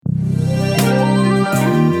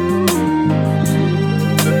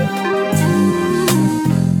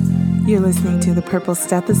listening to The Purple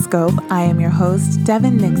Stethoscope. I am your host,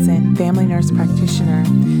 Devin Nixon, family nurse practitioner.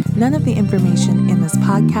 None of the information in this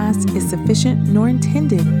podcast is sufficient nor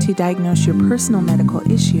intended to diagnose your personal medical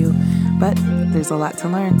issue, but there's a lot to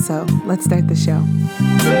learn, so let's start the show.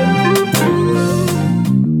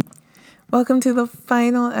 Welcome to the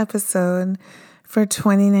final episode for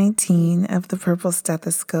 2019 of The Purple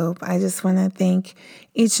Stethoscope. I just want to thank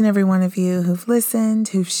each and every one of you who've listened,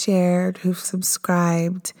 who've shared, who've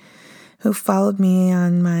subscribed, who followed me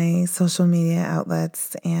on my social media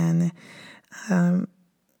outlets and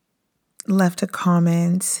left a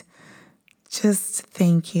comment. Just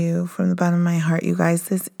thank you from the bottom of my heart, you guys.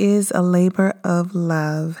 This is a labor of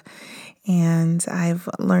love, and I've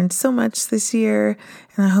learned so much this year,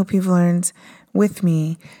 and I hope you've learned with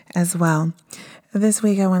me as well. This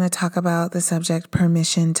week, I want to talk about the subject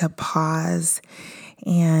permission to pause,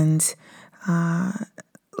 and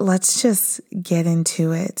let's just get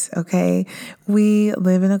into it, okay? We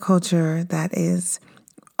live in a culture that is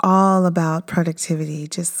all about productivity.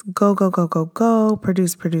 Just go,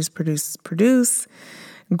 produce,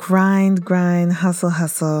 grind,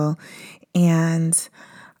 hustle. And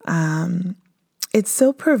it's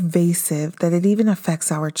so pervasive that it even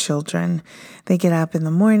affects our children. They get up in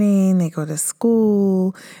the morning, they go to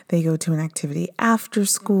school, they go to an activity after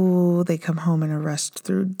school, they come home in a rush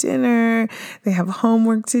through dinner, they have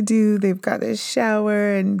homework to do, they've got to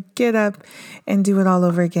shower and get up and do it all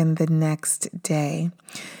over again the next day.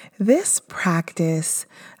 This practice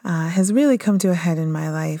has really come to a head in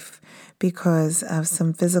my life because of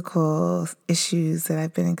some physical issues that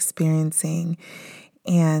I've been experiencing.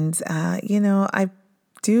 And,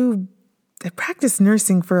 I practice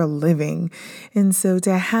nursing for a living. And so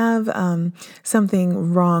to have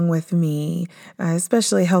something wrong with me,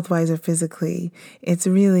 especially health-wise or physically, it's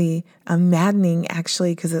really maddening,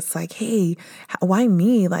 actually, because it's like, hey, why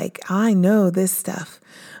me? Like, I know this stuff.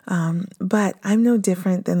 But I'm no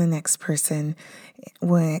different than the next person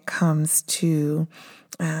when it comes to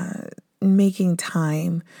making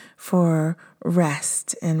time for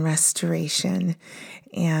rest and restoration.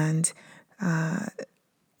 And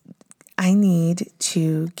I need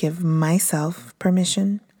to give myself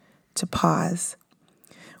permission to pause.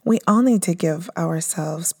 We all need to give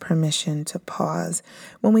ourselves permission to pause.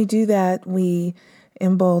 When we do that, we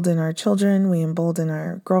embolden our children, we embolden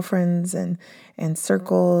our girlfriends and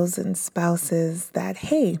circles and spouses that,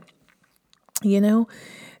 hey,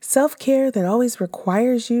 self-care that always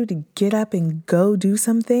requires you to get up and go do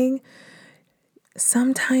something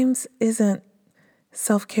sometimes isn't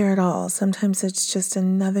self-care at all. Sometimes it's just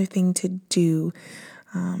another thing to do.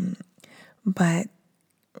 But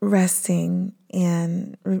resting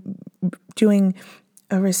and doing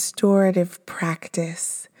a restorative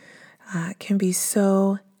practice can be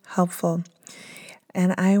so helpful.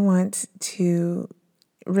 And I want to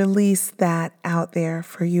release that out there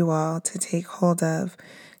for you all to take hold of.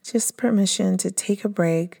 Just permission to take a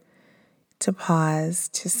break, to pause,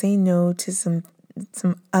 to say no to some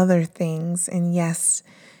other things, and yes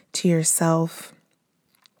to yourself.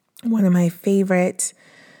 One of my favorite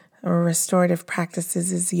restorative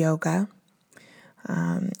practices is yoga.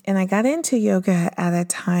 And I got into yoga at a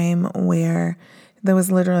time where there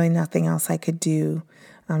was literally nothing else I could do.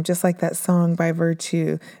 Just like that song by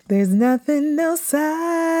Virtue, there's nothing else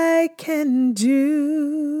I can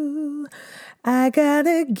do. I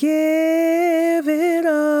gotta give it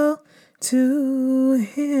all to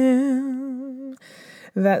him.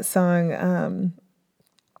 That song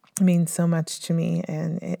means so much to me,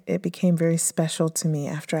 and it became very special to me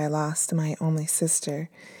after I lost my only sister.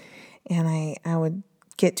 And I would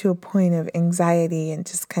get to a point of anxiety and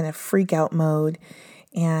just kind of freak out mode,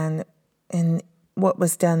 and what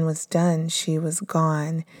was done was done. She was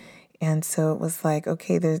gone. And so it was like,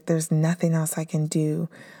 okay, there's nothing else I can do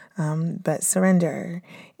but surrender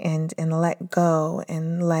and let go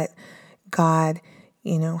and let God,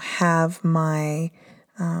 have my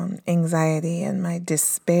anxiety and my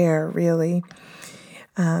despair, really.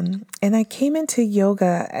 And I came into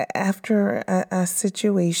yoga after a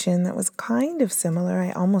situation that was kind of similar.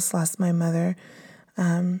 I almost lost my mother.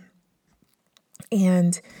 And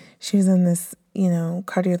she was in this,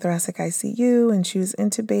 cardiothoracic ICU, and she was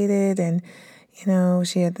intubated, and,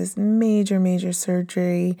 she had this major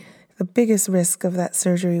surgery. The biggest risk of that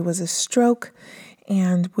surgery was a stroke.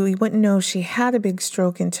 And we wouldn't know she had a big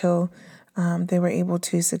stroke until they were able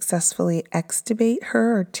to successfully extubate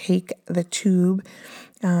her, or take the tube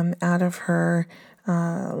out of her,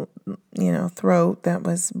 throat that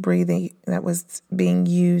was being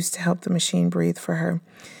used to help the machine breathe for her.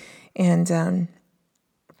 And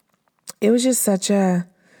it was just such a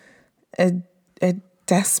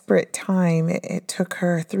desperate time. It took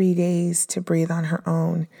her 3 days to breathe on her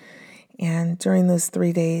own. And during those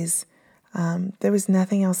 3 days, there was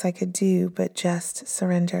nothing else I could do but just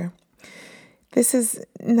surrender. This is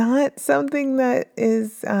not something that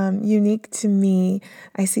is unique to me.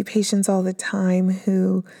 I see patients all the time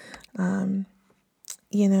who,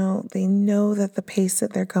 they know that the pace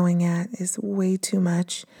that they're going at is way too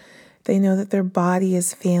much. They know that their body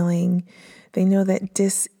is failing. They know that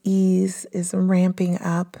dis-ease is ramping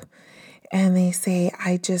up. And they say,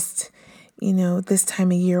 I just, this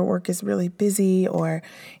time of year work is really busy. Or,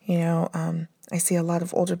 I see a lot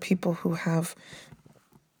of older people who have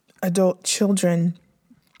adult children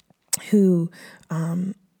who,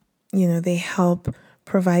 they help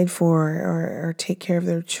provide for or take care of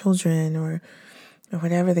their children or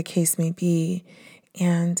whatever the case may be.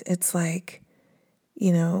 And it's like,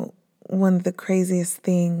 one of the craziest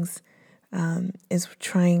things is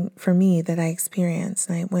trying for me that I experienced,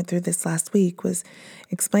 and I went through this last week, was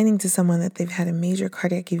explaining to someone that they've had a major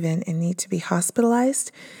cardiac event and need to be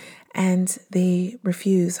hospitalized, and they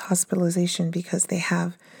refuse hospitalization because they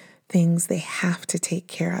have things they have to take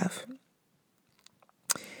care of.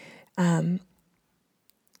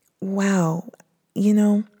 Wow,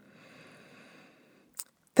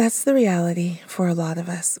 that's the reality for a lot of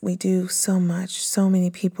us. We do so much. So many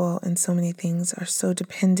people and so many things are so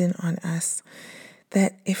dependent on us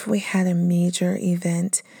that if we had a major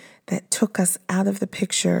event that took us out of the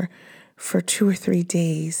picture for 2 or 3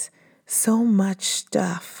 days, so much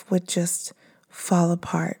stuff would just fall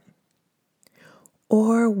apart.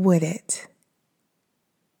 Or would it?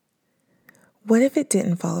 What if it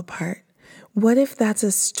didn't fall apart? What if that's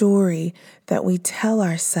a story that we tell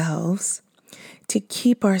ourselves to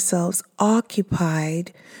keep ourselves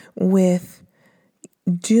occupied with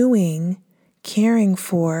doing, caring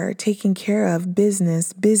for, taking care of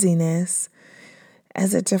busyness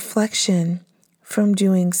as a deflection from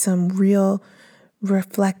doing some real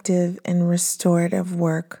reflective and restorative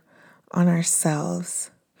work on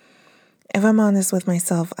ourselves? If I'm honest with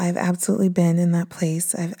myself, I've absolutely been in that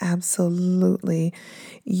place. I've absolutely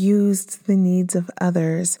used the needs of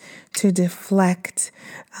others to deflect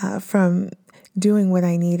from doing what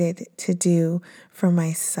I needed to do for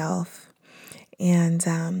myself.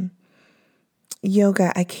 And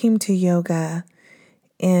yoga, I came to yoga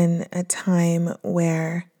in a time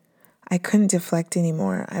where I couldn't deflect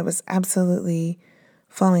anymore. I was absolutely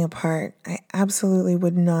falling apart. I absolutely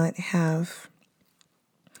would not have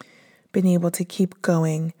been able to keep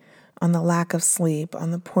going on the lack of sleep,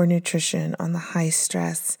 on the poor nutrition, on the high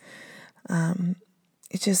stress.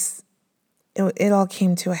 It all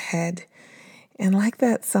came to a head. And like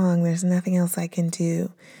that song, There's Nothing Else I Can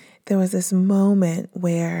Do, there was this moment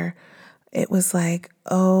where it was like,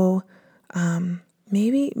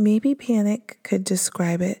 maybe panic could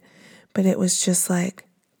describe it, but it was just like,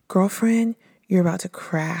 girlfriend, you're about to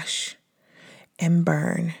crash and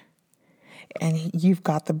burn. And you've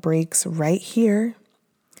got the brakes right here,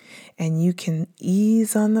 and you can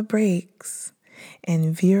ease on the brakes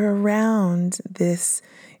and veer around this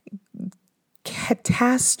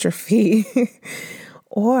catastrophe,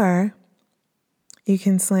 or you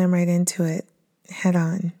can slam right into it head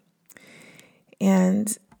on.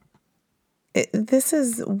 And this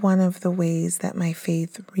is one of the ways that my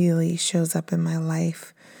faith really shows up in my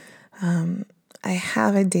life. I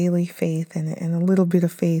have a daily faith and a little bit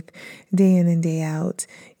of faith day in and day out,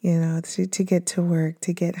 to get to work,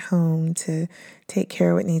 to get home, to take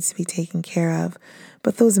care of what needs to be taken care of.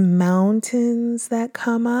 But those mountains that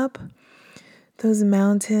come up, those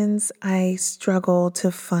mountains I struggle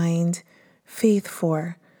to find faith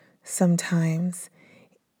for sometimes.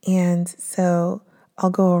 And so I'll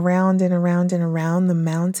go around and around and around the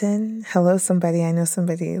mountain. Hello, somebody. I know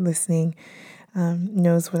somebody listening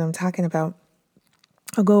knows what I'm talking about.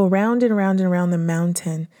 I'll go around and around and around the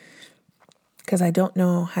mountain because I don't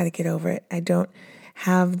know how to get over it. I don't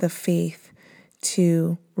have the faith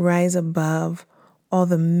to rise above all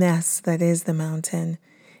the mess that is the mountain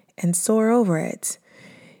and soar over it.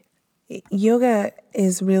 Yoga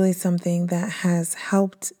is really something that has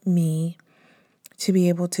helped me to be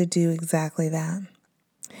able to do exactly that.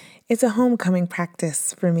 It's a homecoming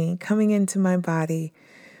practice for me, coming into my body,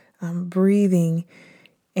 breathing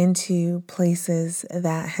into places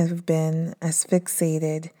that have been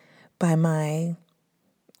asphyxiated by my,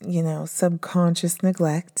 subconscious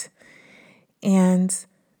neglect, and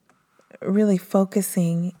really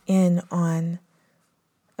focusing in on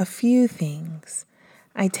a few things.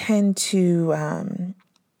 I tend to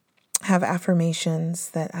have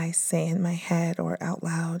affirmations that I say in my head or out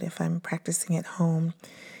loud if I'm practicing at home.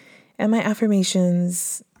 And my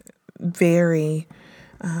affirmations vary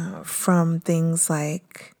from things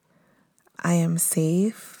like I am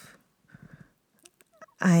safe,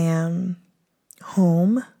 I am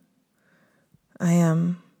home, I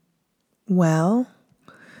am well,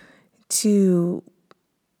 to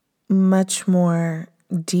much more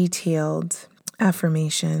detailed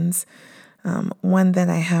affirmations. One that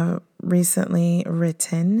I have recently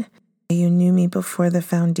written: you knew me before the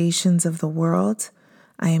foundations of the world.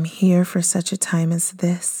 I am here for such a time as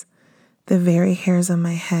this. The very hairs on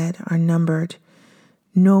my head are numbered.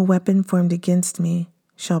 No weapon formed against me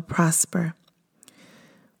shall prosper.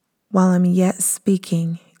 While I'm yet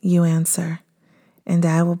speaking, you answer, and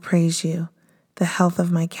I will praise you, the health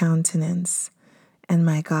of my countenance and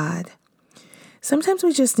my God. Sometimes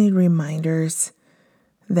we just need reminders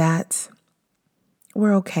that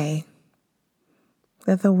we're okay,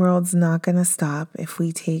 that the world's not going to stop if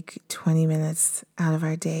we take 20 minutes out of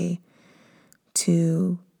our day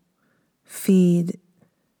to feed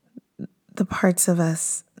the parts of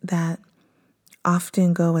us that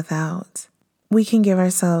often go without. We can give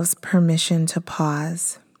ourselves permission to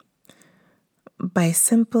pause by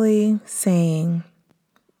simply saying,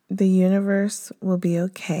 the universe will be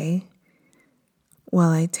okay while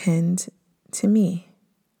I tend to me.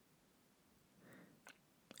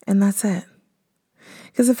 And that's it.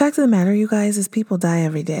 Because the fact of the matter, you guys, is people die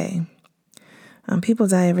every day. People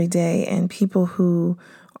die every day, and people who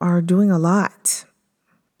are doing a lot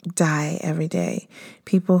die every day.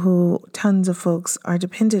 People who tons of folks are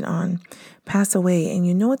dependent on pass away. And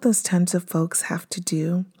you know what those tons of folks have to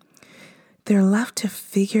do? They're left to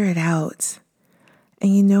figure it out.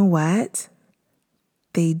 And you know what?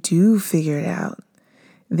 They do figure it out.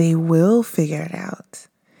 They will figure it out.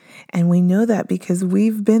 And we know that because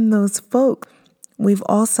we've been those folk. We've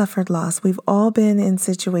all suffered loss. We've all been in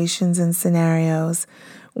situations and scenarios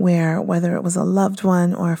where, whether it was a loved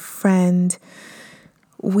one or a friend,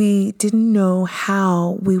 we didn't know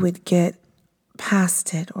how we would get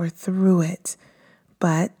past it or through it,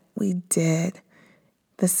 but we did.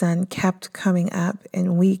 The sun kept coming up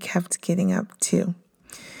and we kept getting up too.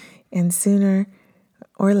 And sooner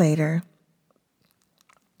or later,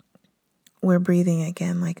 we're breathing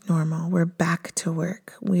again like normal. We're back to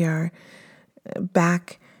work. We are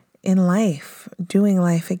back in life, doing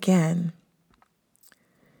life again.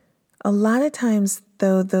 A lot of times,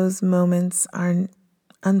 though, those moments are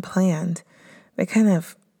unplanned. They kind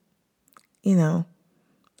of,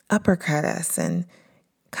 uppercut us and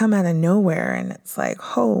come out of nowhere. And it's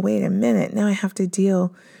like, oh, wait a minute. Now I have to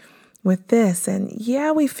deal with this. And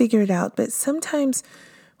yeah, we figure it out. But sometimes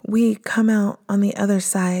we come out on the other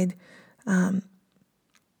side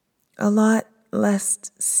a lot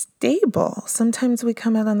less stable. Sometimes we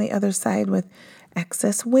come out on the other side with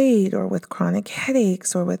excess weight or with chronic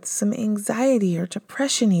headaches or with some anxiety or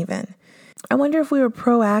depression even. I wonder if we were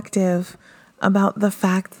proactive about the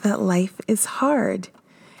fact that life is hard.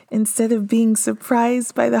 Instead of being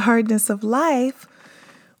surprised by the hardness of life,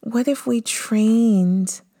 what if we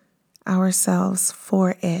trained ourselves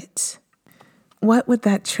for it? What would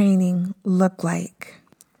that training look like?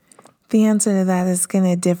 The answer to that is going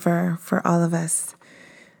to differ for all of us.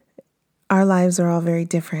 Our lives are all very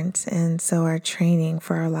different, and so our training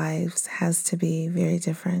for our lives has to be very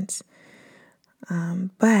different.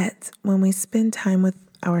 But when we spend time with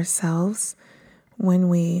ourselves, when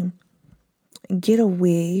we get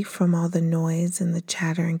away from all the noise and the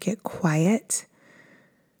chatter and get quiet,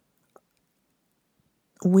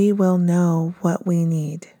 we will know what we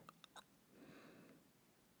need.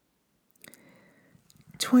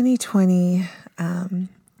 2020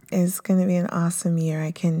 is going to be an awesome year.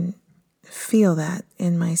 I can feel that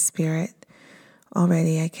in my spirit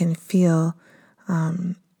already. I can feel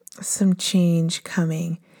some change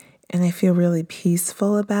coming, and I feel really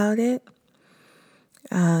peaceful about it.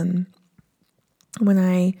 When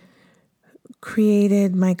I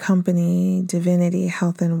created my company, Divinity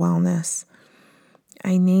Health and Wellness,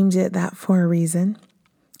 I named it that for a reason.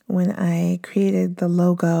 When I created the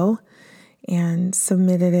logo and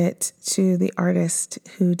submitted it to the artist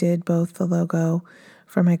who did both the logo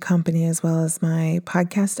for my company as well as my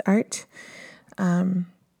podcast art,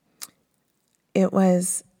 it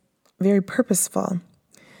was very purposeful.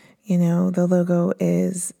 The logo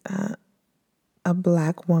is a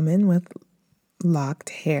Black woman with locked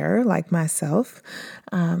hair like myself,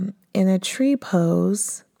 in a tree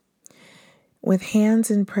pose with hands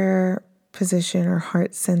in prayer position or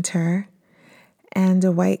heart center and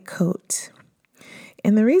a white coat.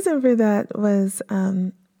 And the reason for that was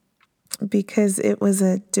because it was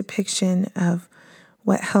a depiction of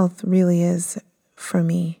what health really is for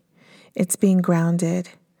me. It's being grounded.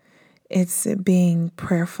 It's being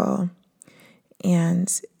prayerful.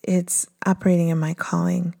 and it's operating in my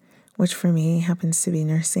calling, which for me happens to be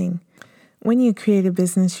nursing. When you create a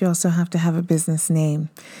business, you also have to have a business name.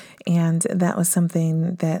 And that was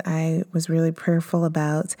something that I was really prayerful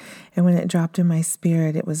about. And when it dropped in my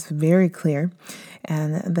spirit, it was very clear.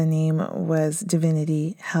 And the name was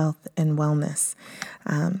Divinity, Health, and Wellness.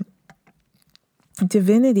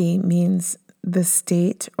 Divinity means the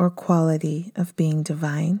state or quality of being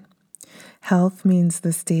divine. Health means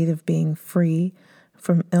the state of being free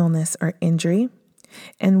from illness or injury.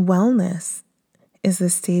 And wellness is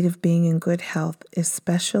the state of being in good health,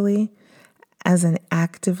 especially as an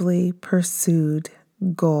actively pursued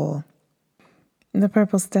goal. The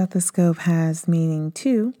purple stethoscope has meaning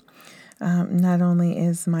too. Not only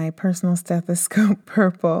is my personal stethoscope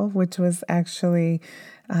purple, which was actually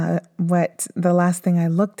what the last thing I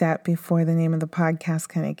looked at before the name of the podcast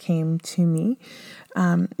kind of came to me,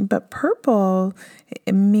 but purple,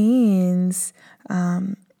 it means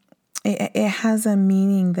it has a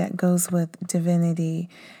meaning that goes with divinity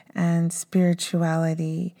and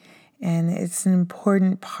spirituality, and it's an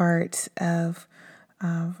important part of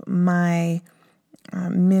my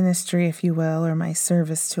ministry, if you will, or my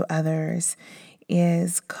service to others,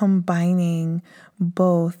 is combining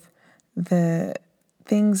both the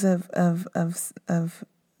things of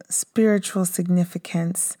spiritual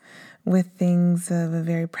significance with things of a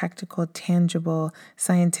very practical, tangible,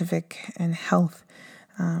 scientific, and health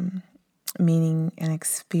meaning and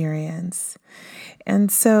experience. And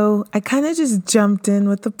so I kind of just jumped in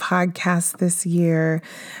with the podcast this year,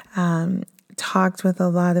 talked with a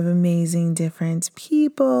lot of amazing different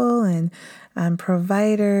people and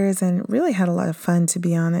providers, and really had a lot of fun, to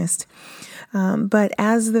be honest. But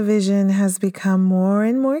as the vision has become more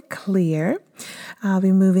and more clear, I'll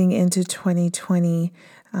be moving into 2020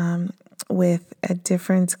 with a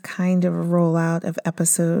different kind of rollout of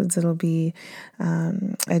episodes. It'll be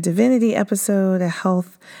a divinity episode, a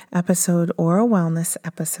health episode, or a wellness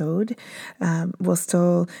episode. We'll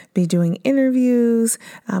still be doing interviews,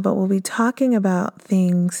 but we'll be talking about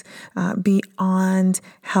things beyond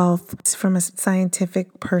health from a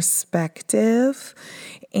scientific perspective,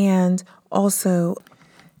 and also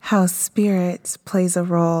how spirit plays a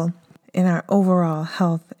role in our overall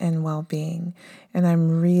health and well-being. And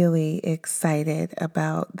I'm really excited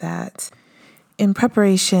about that. In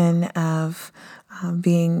preparation of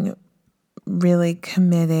being really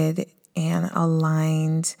committed and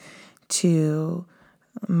aligned to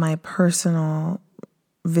my personal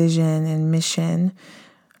vision and mission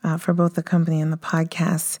for both the company and the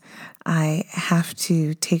podcast, I have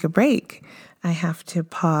to take a break. I have to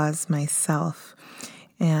pause myself.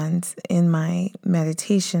 And in my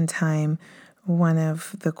meditation time, one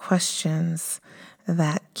of the questions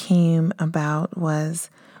that came about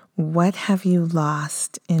was, what have you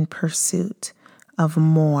lost in pursuit of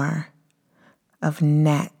more, of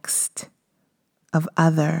next, of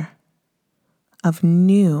other, of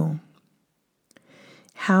new?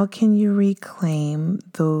 How can you reclaim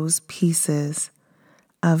those pieces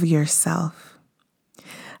of yourself?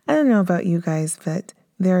 I don't know about you guys, but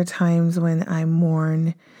there are times when I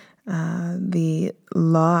mourn the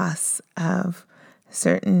loss of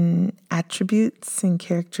certain attributes and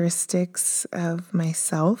characteristics of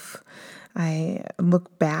myself. I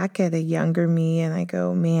look back at a younger me and I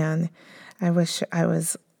go, man, I wish I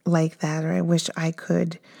was like that, or I wish I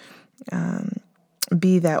could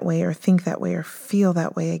be that way or think that way or feel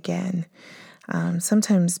that way again.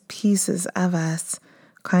 Sometimes pieces of us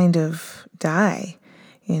kind of die.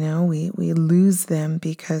 We lose them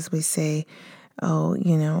because we say, oh,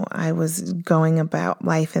 I was going about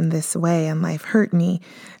life in this way and life hurt me,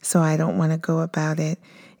 so I don't want to go about it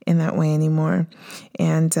in that way anymore.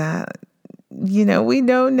 And, we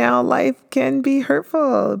know now life can be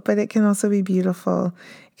hurtful, but it can also be beautiful.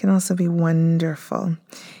 It can also be wonderful.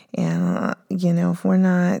 And, if we're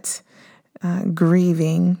not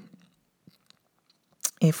grieving,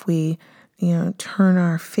 if we, turn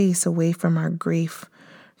our face away from our grief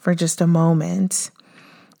for just a moment,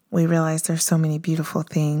 we realize there's so many beautiful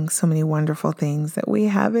things, so many wonderful things that we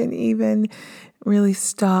haven't even really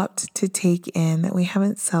stopped to take in, that we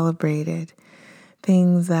haven't celebrated,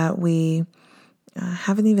 things that we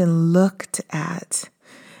haven't even looked at,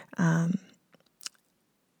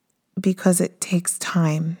 because it takes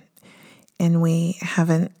time and we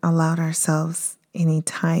haven't allowed ourselves any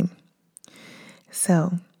time.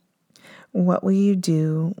 So, what will you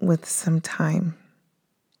do with some time?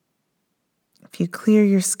 If you clear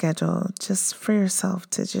your schedule just for yourself,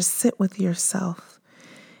 to just sit with yourself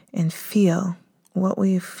and feel, what will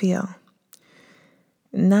you feel?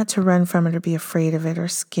 Not to run from it or be afraid of it or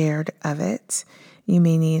scared of it. You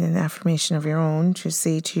may need an affirmation of your own to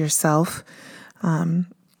say to yourself,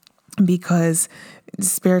 because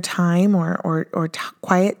spare time or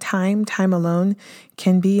quiet time alone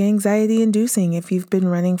can be anxiety inducing if you've been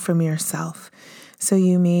running from yourself. So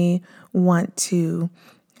you may want to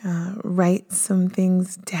write some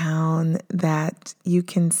things down that you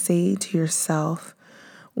can say to yourself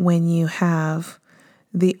when you have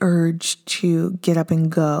the urge to get up and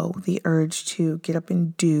go, the urge to get up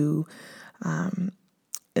and do.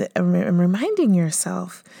 And reminding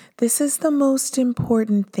yourself, this is the most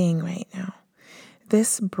important thing right now.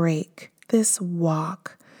 This break, this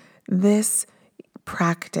walk, this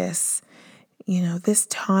practice, this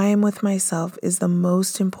time with myself is the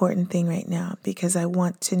most important thing right now because I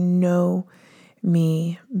want to know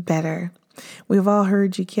me better. We've all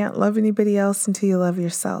heard you can't love anybody else until you love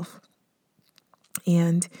yourself.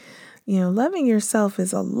 And, loving yourself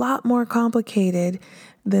is a lot more complicated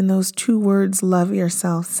than those two words, love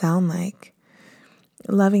yourself, sound like.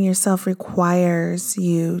 Loving yourself requires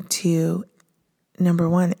you to, number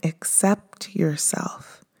one, accept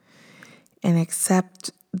yourself and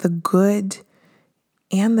accept the good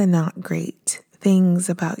and the not great things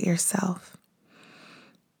about yourself.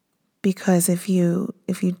 Because if you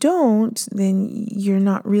don't, then you're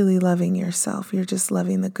not really loving yourself. You're just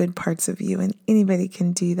loving the good parts of you, and anybody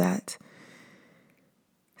can do that.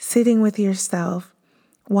 Sitting with yourself,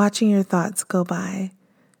 watching your thoughts go by,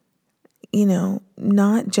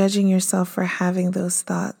 not judging yourself for having those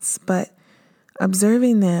thoughts, but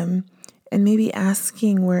observing them and maybe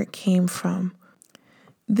asking where it came from.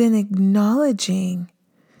 Then acknowledging,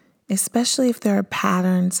 especially if there are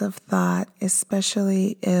patterns of thought,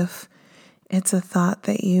 especially if it's a thought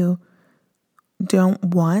that you don't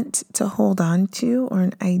want to hold on to or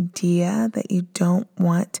an idea that you don't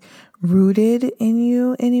want rooted in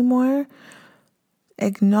you anymore,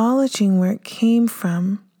 acknowledging where it came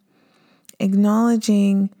from,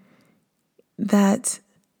 acknowledging that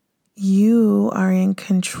you are in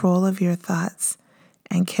control of your thoughts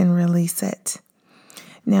and can release it.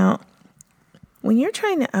 Now, when you're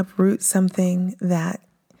trying to uproot something that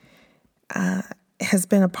has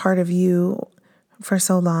been a part of you for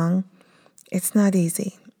so long, it's not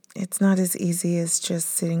easy. It's not as easy as just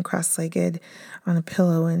sitting cross-legged on a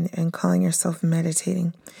pillow and calling yourself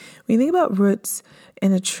meditating. When you think about roots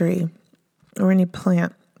in a tree or any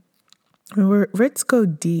plant, roots go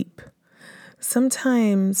deep.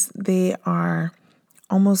 Sometimes they are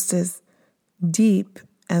almost as deep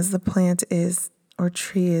as the plant is or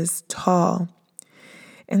tree is tall.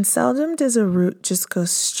 And seldom does a root just go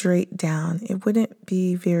straight down. It wouldn't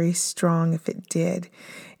be very strong if it did.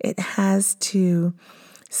 It has to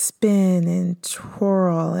spin and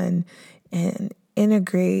twirl and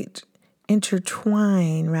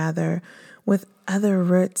intertwine with other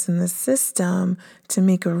roots in the system to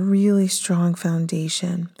make a really strong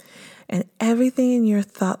foundation. And everything in your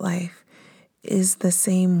thought life is the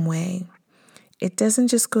same way. It doesn't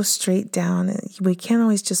just go straight down. We can't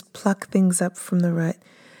always just pluck things up from the root.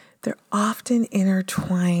 They're often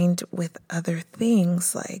intertwined with other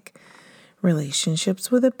things like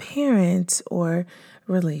relationships with a parent or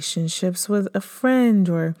relationships with a friend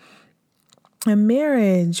or a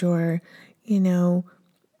marriage or, you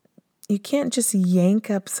can't just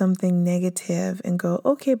yank up something negative and go,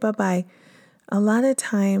 okay, bye-bye. A lot of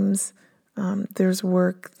times there's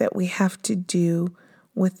work that we have to do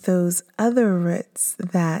with those other roots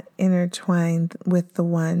that intertwine with the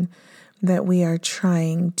one that we are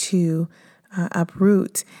trying to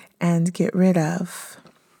uproot and get rid of.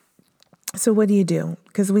 So what do you do?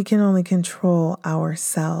 Because we can only control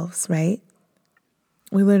ourselves, right?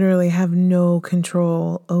 We literally have no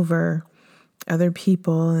control over other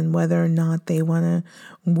people and whether or not they want to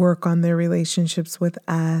work on their relationships with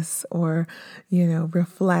us or,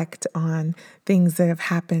 reflect on things that have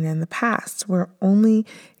happened in the past. We're only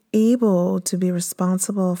able to be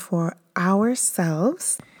responsible for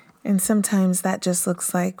ourselves. And sometimes that just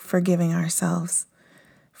looks like forgiving ourselves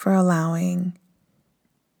for allowing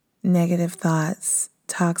negative thoughts,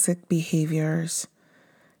 toxic behaviors,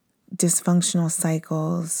 dysfunctional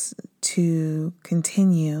cycles to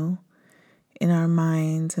continue in our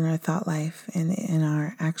minds, in our thought life, and in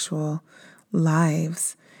our actual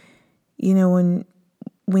lives. When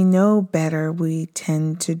we know better, we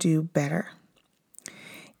tend to do better.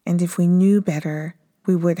 And if we knew better,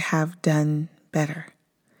 we would have done better.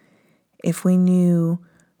 If we knew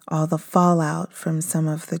all the fallout from some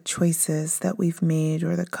of the choices that we've made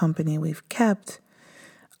or the company we've kept,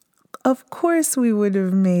 of course we would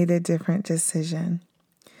have made a different decision.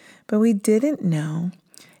 But we didn't know,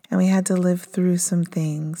 and we had to live through some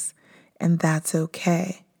things, and that's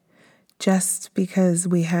okay. Just because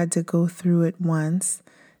we had to go through it once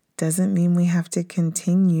doesn't mean we have to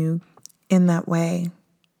continue in that way.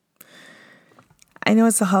 I know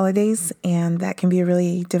it's the holidays, and that can be a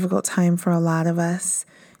really difficult time for a lot of us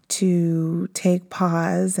to take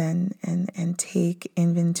pause and take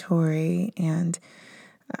inventory and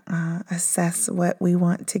assess what we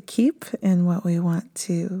want to keep and what we want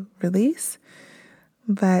to release.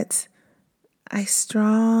 But I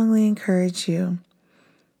strongly encourage you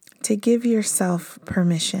to give yourself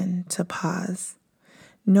permission to pause.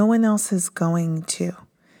 No one else is going to.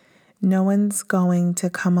 No one's going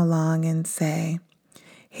to come along and say,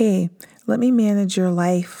 hey, let me manage your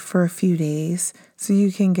life for a few days so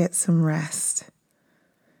you can get some rest.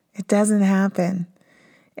 It doesn't happen.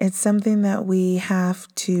 It's something that we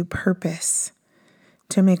have to purpose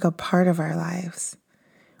to make a part of our lives.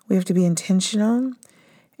 We have to be intentional,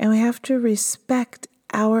 and we have to respect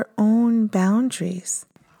our own boundaries.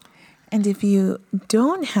 And if you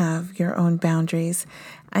don't have your own boundaries,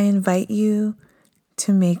 I invite you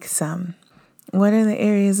to make some. What are the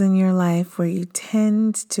areas in your life where you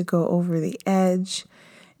tend to go over the edge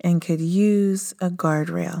and could use a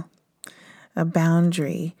guardrail, a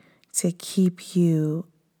boundary to keep you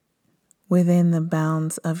within the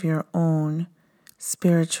bounds of your own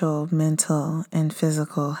spiritual, mental, and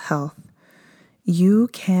physical health? You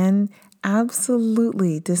can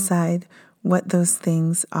absolutely decide what those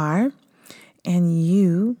things are, and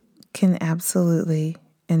you can absolutely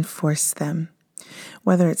enforce them.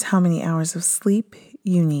 Whether it's how many hours of sleep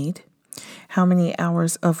you need, how many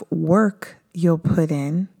hours of work you'll put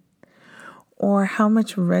in, or how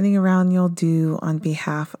much running around you'll do on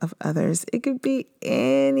behalf of others. It could be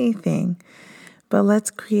anything, but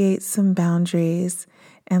let's create some boundaries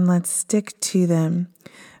and let's stick to them.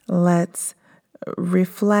 Let's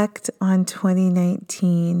reflect on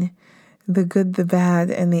 2019, the good, the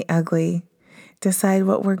bad, and the ugly. Decide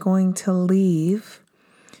what we're going to leave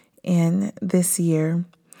in this year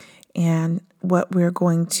and what we're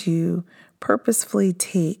going to purposefully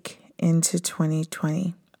take into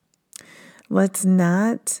 2020. Let's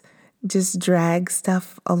not just drag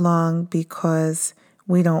stuff along because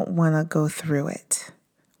we don't want to go through it.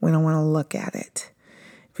 We don't want to look at it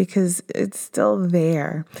because it's still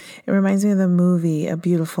there. It reminds me of the movie A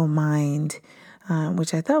Beautiful Mind,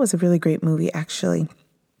 which I thought was a really great movie, actually.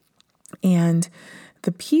 And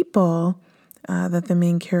the people that the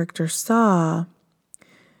main character saw,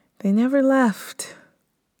 they never left.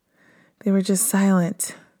 They were just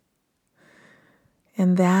silent.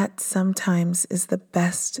 And that sometimes is the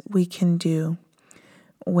best we can do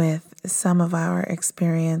with some of our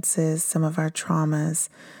experiences, some of our traumas,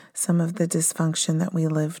 some of the dysfunction that we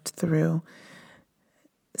lived through.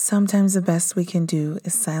 Sometimes the best we can do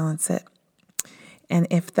is silence it. And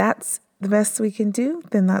if that's the best we can do,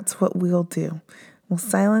 then that's what we'll do. We'll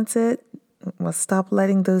silence it. We'll stop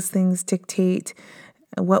letting those things dictate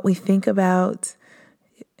what we think about,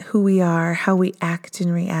 who we are, how we act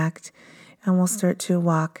and react, and we'll start to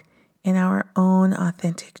walk in our own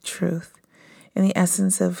authentic truth, in the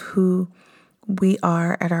essence of who we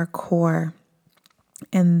are at our core.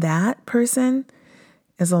 And that person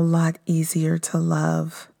is a lot easier to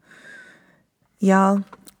love. Y'all,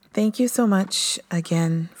 thank you so much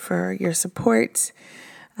again for your support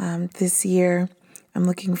this year. I'm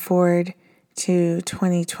looking forward to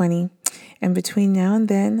 2020. And between now and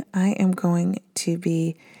then, I am going to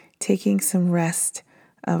be taking some rest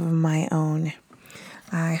of my own.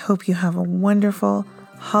 I hope you have a wonderful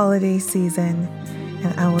holiday season,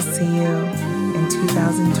 and I will see you in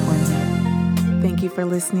 2020. Thank you for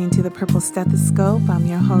listening to The Purple Stethoscope. I'm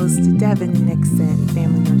your host, Devin Nixon,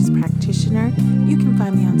 family nurse practitioner. You can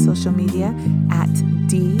find me on social media at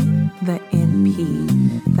DTheNP.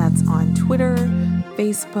 That's on Twitter,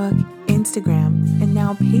 Facebook, Instagram, and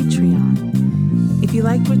now Patreon. If you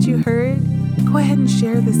liked what you heard, go ahead and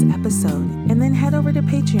share this episode, and then head over to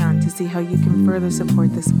Patreon to see how you can further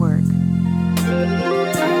support this work.